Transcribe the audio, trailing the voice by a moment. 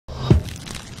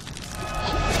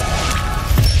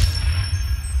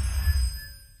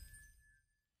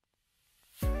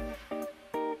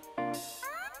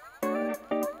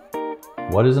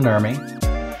What is an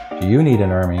ERMI? Do you need an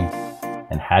ERMI?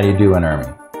 And how do you do an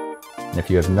ERMI? And if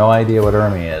you have no idea what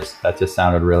ERMI is, that just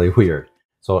sounded really weird.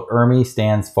 So ERMI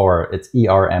stands for, it's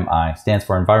ERMI, stands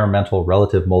for Environmental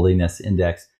Relative Moldiness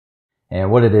Index.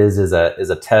 And what it is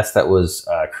a test that was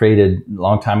created a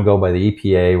long time ago by the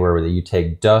EPA, where you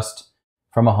take dust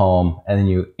from a home and then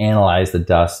you analyze the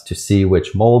dust to see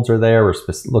which molds are there. We're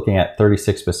looking at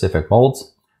 36 specific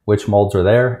molds, which molds are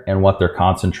there and what their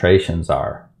concentrations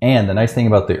are. And the nice thing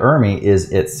about the ERMI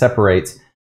is it separates.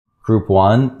 Group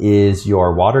 1 is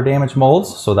your water damage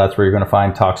molds. So that's where you're going to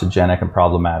find toxigenic and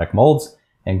problematic molds.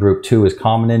 And group 2 is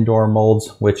common indoor molds,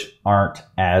 which aren't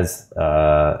as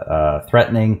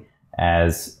threatening,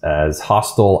 as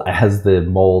hostile as the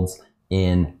molds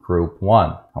in group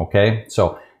 1. Okay,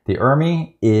 so the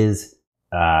ERMI is,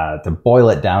 to boil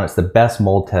it down, it's the best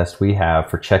mold test we have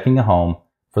for checking a home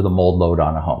for the mold load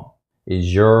on a home.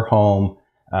 Is your home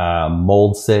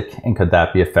mold sick, and could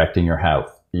that be affecting your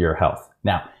health?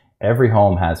 Now, every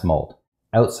home has mold.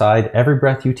 Outside, every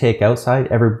breath you take outside,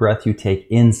 every breath you take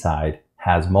inside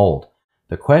has mold.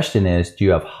 The question is, do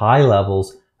you have high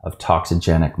levels of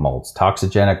toxigenic molds?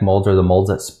 Toxigenic molds are the molds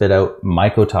that spit out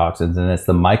mycotoxins, and it's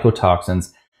the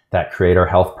mycotoxins that create our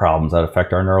health problems, that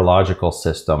affect our neurological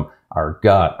system, our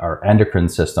gut, our endocrine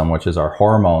system, which is our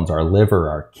hormones, our liver,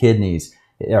 our kidneys,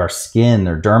 our skin.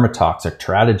 They're dermatoxic,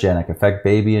 teratogenic, affect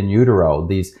baby in utero.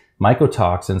 These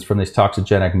mycotoxins from these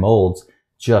toxigenic molds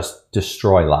just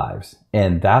destroy lives.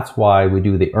 And that's why we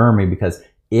do the ERMI, because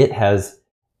it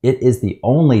is the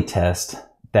only test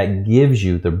that gives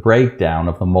you the breakdown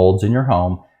of the molds in your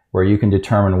home, where you can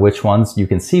determine which ones, you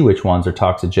can see which ones are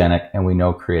toxigenic, and we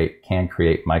know can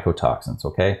create mycotoxins.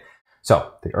 Okay,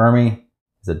 so the ERMI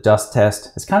is a dust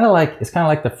test. It's kind of like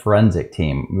the forensic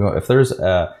team. You know, if there's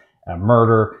a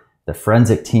murder, the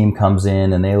forensic team comes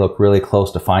in and they look really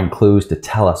close to find clues to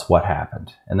tell us what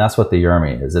happened. And that's what the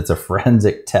ERMI is. It's a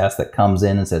forensic test that comes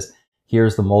in and says,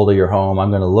 here's the mold of your home. I'm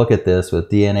going to look at this with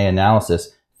DNA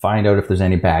analysis, find out if there's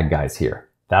any bad guys here.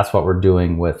 That's what we're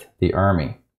doing with the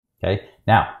ERMI. Okay.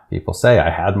 Now, people say, I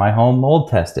had my home mold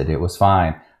tested. It was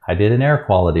fine. I did an air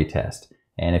quality test.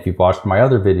 And if you've watched my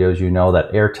other videos, you know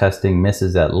that air testing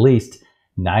misses at least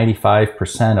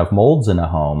 95% of molds in a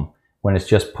home when it's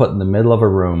just put in the middle of a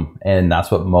room. And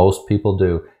that's what most people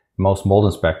do. Most mold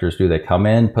inspectors do. They come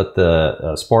in, put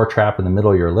the spore trap in the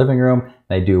middle of your living room.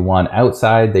 They do one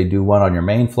outside. They do one on your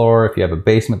main floor. If you have a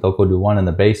basement, they'll go do one in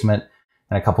the basement.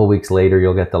 And a couple of weeks later,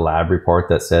 you'll get the lab report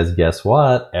that says, guess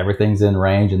what? Everything's in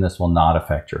range and this will not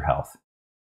affect your health.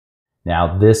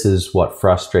 Now, this is what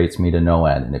frustrates me to no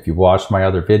end. And if you've watched my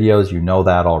other videos, you know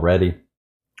that already,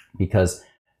 because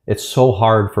it's so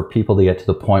hard for people to get to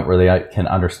the point where they can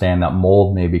understand that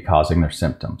mold may be causing their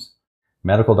symptoms.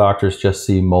 Medical doctors just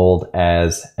see mold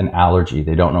as an allergy.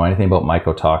 They don't know anything about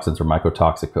mycotoxins or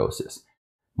mycotoxicosis.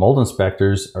 Mold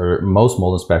inspectors, or most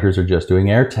mold inspectors, are just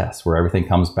doing air tests where everything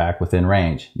comes back within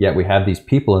range. Yet we have these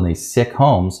people in these sick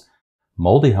homes,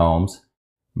 moldy homes,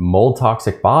 mold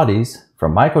toxic bodies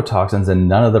from mycotoxins, and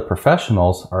none of the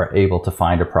professionals are able to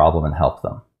find a problem and help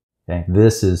them. Okay,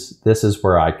 this is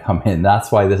where I come in.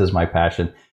 That's why this is my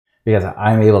passion, because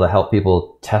I'm able to help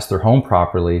people test their home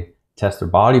properly, test their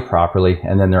body properly,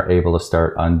 and then they're able to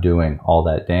start undoing all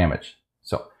that damage.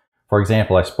 So, for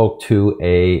example, I spoke to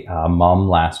a mom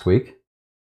last week,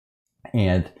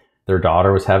 and their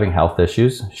daughter was having health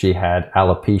issues. She had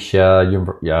alopecia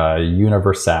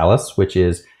universalis, which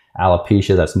is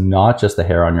alopecia that's not just the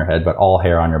hair on your head, but all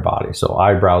hair on your body. So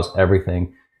eyebrows,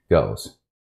 everything goes.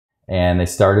 And they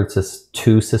started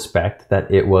to suspect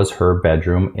that it was her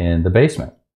bedroom in the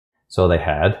basement. So they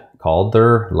had called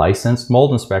their licensed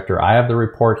mold inspector. I have the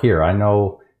report here. I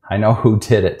know who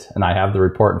did it, and I have the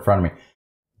report in front of me.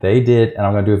 They did, and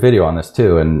I'm going to do a video on this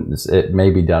too, and it may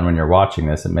be done when you're watching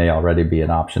this. It may already be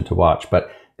an option to watch,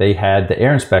 but they had the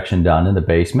air inspection done in the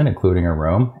basement, including a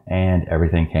room, and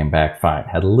everything came back fine.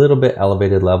 Had a little bit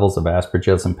elevated levels of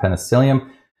Aspergillus and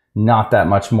Penicillium, not that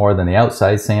much more than the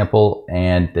outside sample,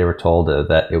 and they were told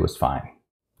that it was fine.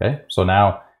 Okay, so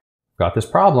now we've got this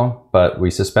problem, but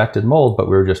we suspected mold, but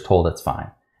we were just told it's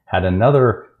fine. Had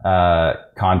another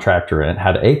contractor in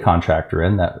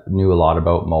that knew a lot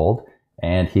about mold,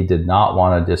 and he did not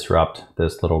want to disrupt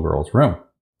this little girl's room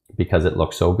because it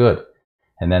looked so good.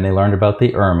 And then they learned about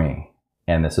the ERMI,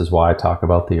 and this is why I talk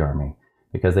about the ERMI,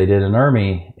 because they did an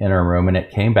ERMI in her room, and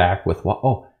it came back with what?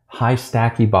 Oh, high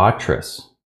stachybotrys.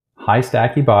 High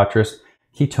stachybotrys,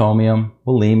 chetomium,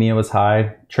 bulimia was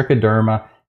high, trichoderma.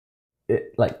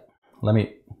 Let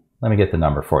me get the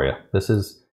number for you. This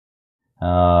is,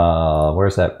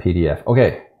 where's that PDF?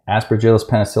 Okay, Aspergillus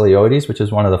penicillioides, which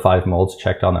is one of the 5 molds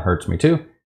checked on the Hurts Me Too.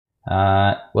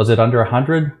 Was it under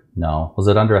 100? No. Was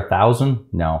it under 1,000?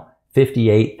 No.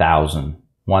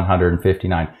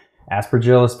 58,159.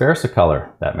 Aspergillus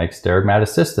versicolor, that makes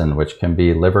stigmaticin, which can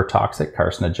be liver toxic,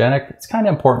 carcinogenic. It's kind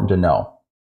of important to know.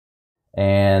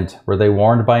 And were they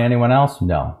warned by anyone else?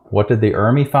 No. What did the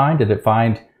ERMI find? Did it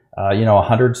find,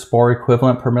 100 spore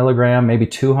equivalent per milligram, maybe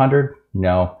 200?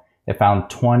 No. It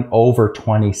found over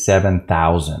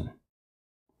 27,000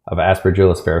 of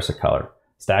Aspergillus versicolor.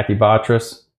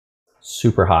 Stachybotrys,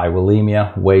 super high.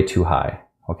 Bulimia, way too high.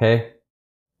 Okay?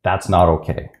 That's not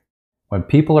okay. When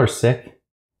people are sick,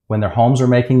 when their homes are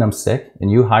making them sick,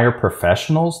 and you hire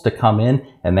professionals to come in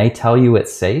and they tell you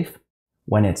it's safe,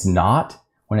 when it's not,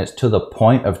 when it's to the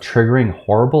point of triggering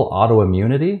horrible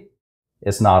autoimmunity,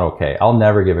 it's not okay. I'll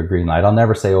never give a green light. I'll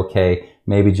never say, okay,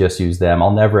 maybe just use them.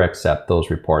 I'll never accept those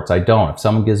reports. I don't. If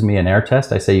someone gives me an air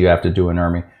test, I say you have to do an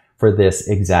ERMI for this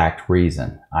exact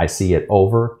reason. I see it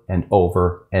over and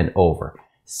over and over.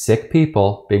 Sick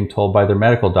people being told by their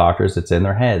medical doctors it's in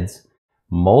their heads.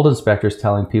 Mold inspectors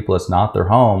telling people it's not their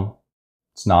home.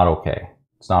 It's not okay.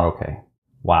 It's not okay.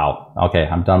 Wow. Okay,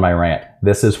 I'm done my rant.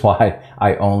 This is why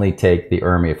I only take the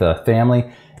ERMI. If the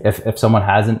family, if someone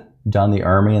hasn't done the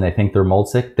ERMI and they think they're mold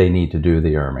sick, they need to do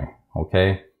the ERMI.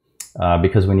 Okay?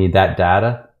 Because we need that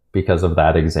data because of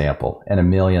that example and a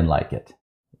million like it.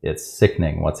 It's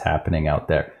sickening what's happening out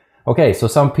there. Okay, so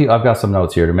some people, I've got some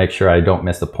notes here to make sure I don't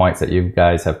miss the points that you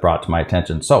guys have brought to my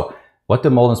attention. So what do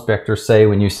mold inspectors say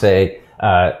when you say,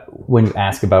 when you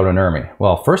ask about an ERMI?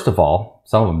 Well, first of all,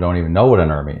 some of them don't even know what an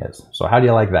ERMI is. So how do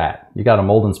you like that? You got a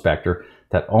mold inspector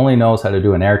that only knows how to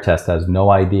do an air test, has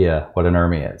no idea what an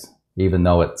ERMI is, even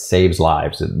though it saves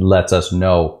lives. It lets us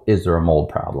know, is there a mold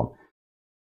problem?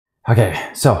 Okay,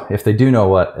 so if they do know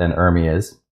what an ERMI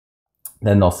is,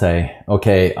 then they'll say,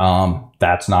 okay,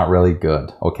 that's not really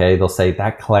good. Okay, they'll say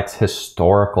that collects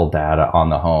historical data on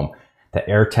the home. The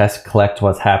air test collects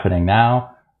what's happening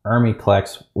now. ERMI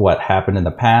collects what happened in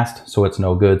the past, so it's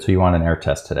no good, so you want an air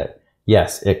test today.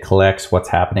 Yes, it collects what's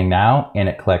happening now, and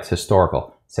it collects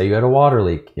historical. Say you had a water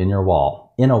leak in your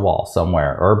wall, in a wall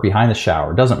somewhere, or behind the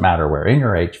shower, doesn't matter where, in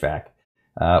your HVAC.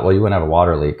 Well, you wouldn't have a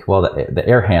water leak. Well, the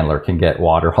air handler can get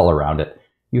water all around it.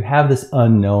 You have this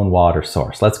unknown water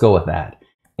source. Let's go with that.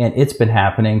 And it's been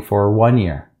happening for 1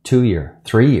 year, 2 years,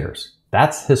 3 years.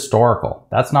 That's historical.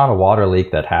 That's not a water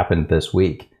leak that happened this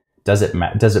week. Does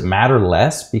it matter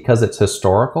less because it's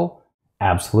historical?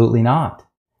 Absolutely not.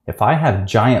 If I have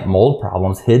giant mold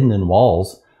problems hidden in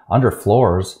walls, under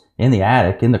floors, in the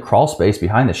attic, in the crawl space,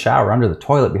 behind the shower, under the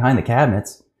toilet, behind the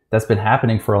cabinets, that's been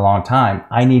happening for a long time,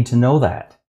 I need to know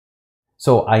that.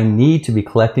 So I need to be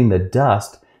collecting the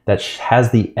dust that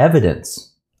has the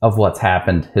evidence of what's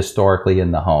happened historically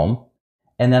in the home.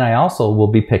 And then I also will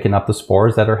be picking up the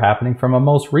spores that are happening from a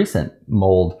most recent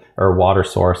mold or water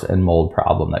source and mold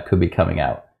problem that could be coming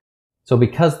out. So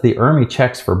because the ERMI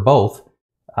checks for both,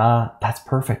 that's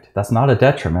perfect. That's not a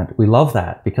detriment. We love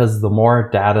that because the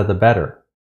more data, the better.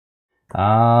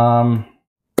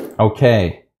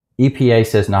 Okay. EPA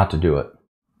says not to do it.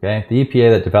 Okay. The EPA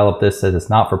that developed this said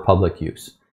it's not for public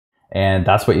use. And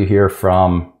that's what you hear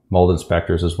from mold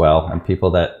inspectors as well, and people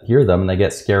that hear them and they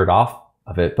get scared off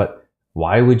of it. But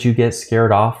why would you get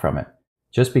scared off from it?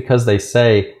 Just because they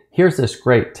say, here's this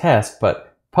great test,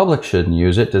 but public shouldn't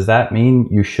use it, does that mean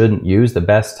you shouldn't use the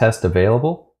best test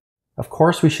available? Of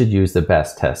course we should use the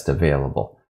best test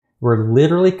available. We're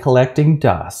literally collecting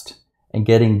dust and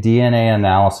getting DNA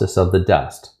analysis of the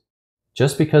dust.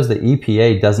 Just because the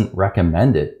EPA doesn't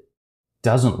recommend it,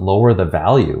 doesn't lower the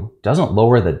value, doesn't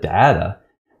lower the data,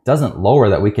 doesn't lower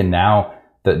that we can now,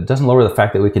 that doesn't lower the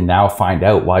fact that we can now find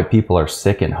out why people are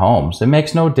sick in homes. It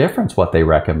makes no difference what they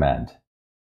recommend.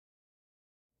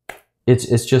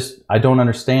 It's just, I don't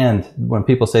understand when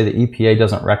people say the EPA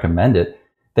doesn't recommend it.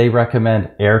 They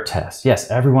recommend air tests. Yes,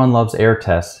 everyone loves air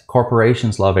tests.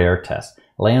 Corporations love air tests.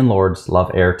 Landlords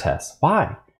love air tests.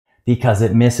 Why? Because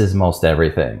it misses most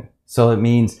everything. So it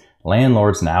means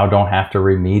landlords now don't have to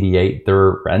remediate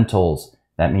their rentals.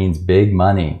 That means big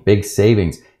money, big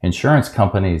savings. Insurance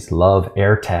companies love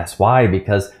air tests. Why?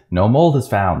 Because no mold is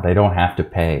found. They don't have to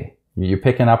pay. You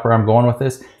picking up where I'm going with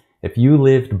this? If you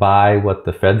lived by what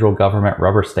the federal government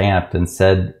rubber stamped and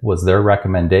said was their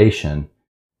recommendation,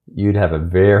 you'd have a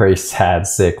very sad,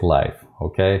 sick life,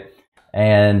 okay?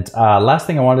 And last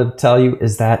thing I wanted to tell you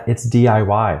is that it's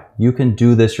DIY. You can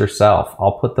do this yourself.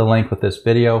 I'll put the link with this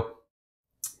video.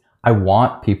 I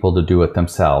want people to do it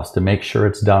themselves to make sure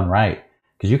it's done right.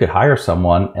 Because you could hire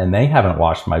someone and they haven't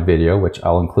watched my video, which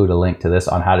I'll include a link to this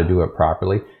on how to do it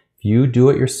properly. If you do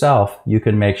it yourself, you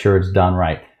can make sure it's done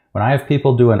right. When I have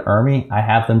people do an ERMI, I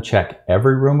have them check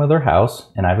every room of their house,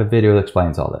 and I have a video that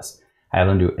explains all this. I have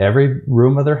them do every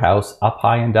room of their house, up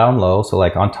high and down low, so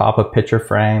like on top of picture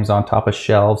frames, on top of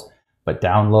shelves, but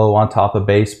down low on top of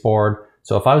baseboard.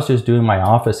 So if I was just doing my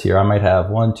office here, I might have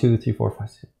 1, 2, 3, 4, 5,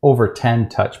 6, over 10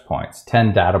 touch points,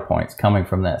 10 data points coming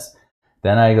from this.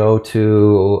 Then I go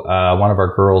to one of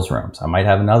our girls' rooms. I might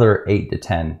have another 8 to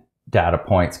 10 data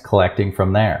points collecting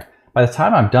from there. By the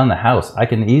time I'm done the house, I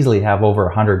can easily have over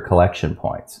 100 collection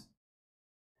points.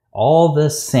 All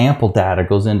this sample data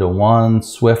goes into one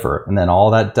Swiffer, and then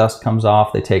all that dust comes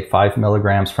off. They take 5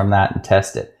 milligrams from that and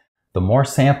test it. The more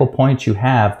sample points you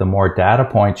have, the more data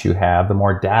points you have, the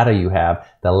more data you have,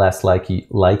 the less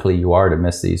likely you are to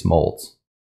miss these molds.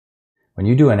 When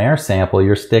you do an air sample,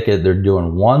 they're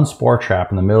doing one spore trap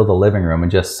in the middle of the living room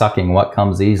and just sucking what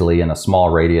comes easily in a small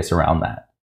radius around that.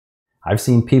 I've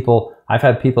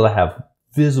had people that have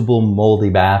visible moldy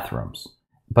bathrooms,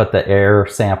 but the air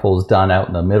sample is done out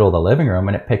in the middle of the living room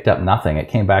and it picked up nothing. It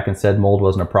came back and said mold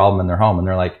wasn't a problem in their home. And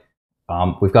they're like,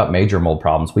 we've got major mold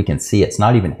problems. We can see it. It's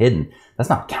not even hidden. That's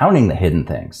not counting the hidden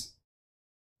things.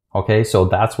 Okay, so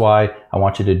that's why I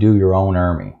want you to do your own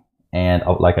ERMI. And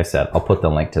like I said, I'll put the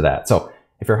link to that. So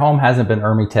if your home hasn't been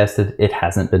ERMI tested, it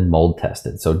hasn't been mold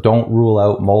tested. So don't rule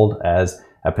out mold as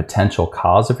a potential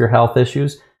cause of your health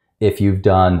issues. If you've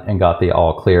done and got the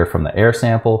all clear from the air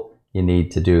sample, you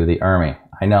need to do the ERMI.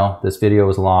 I know this video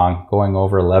is long, going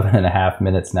over 11 and a half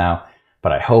minutes now,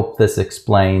 but I hope this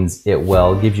explains it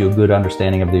well, gives you a good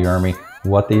understanding of the ERMI,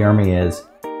 what the ERMI is,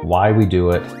 why we do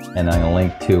it, and then a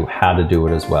link to how to do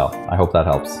it as well. I hope that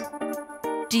helps.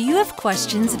 Do you have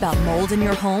questions about mold in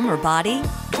your home or body?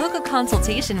 Book a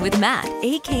consultation with Matt,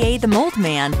 aka the Mold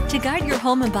Man, to guide your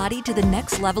home and body to the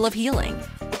next level of healing.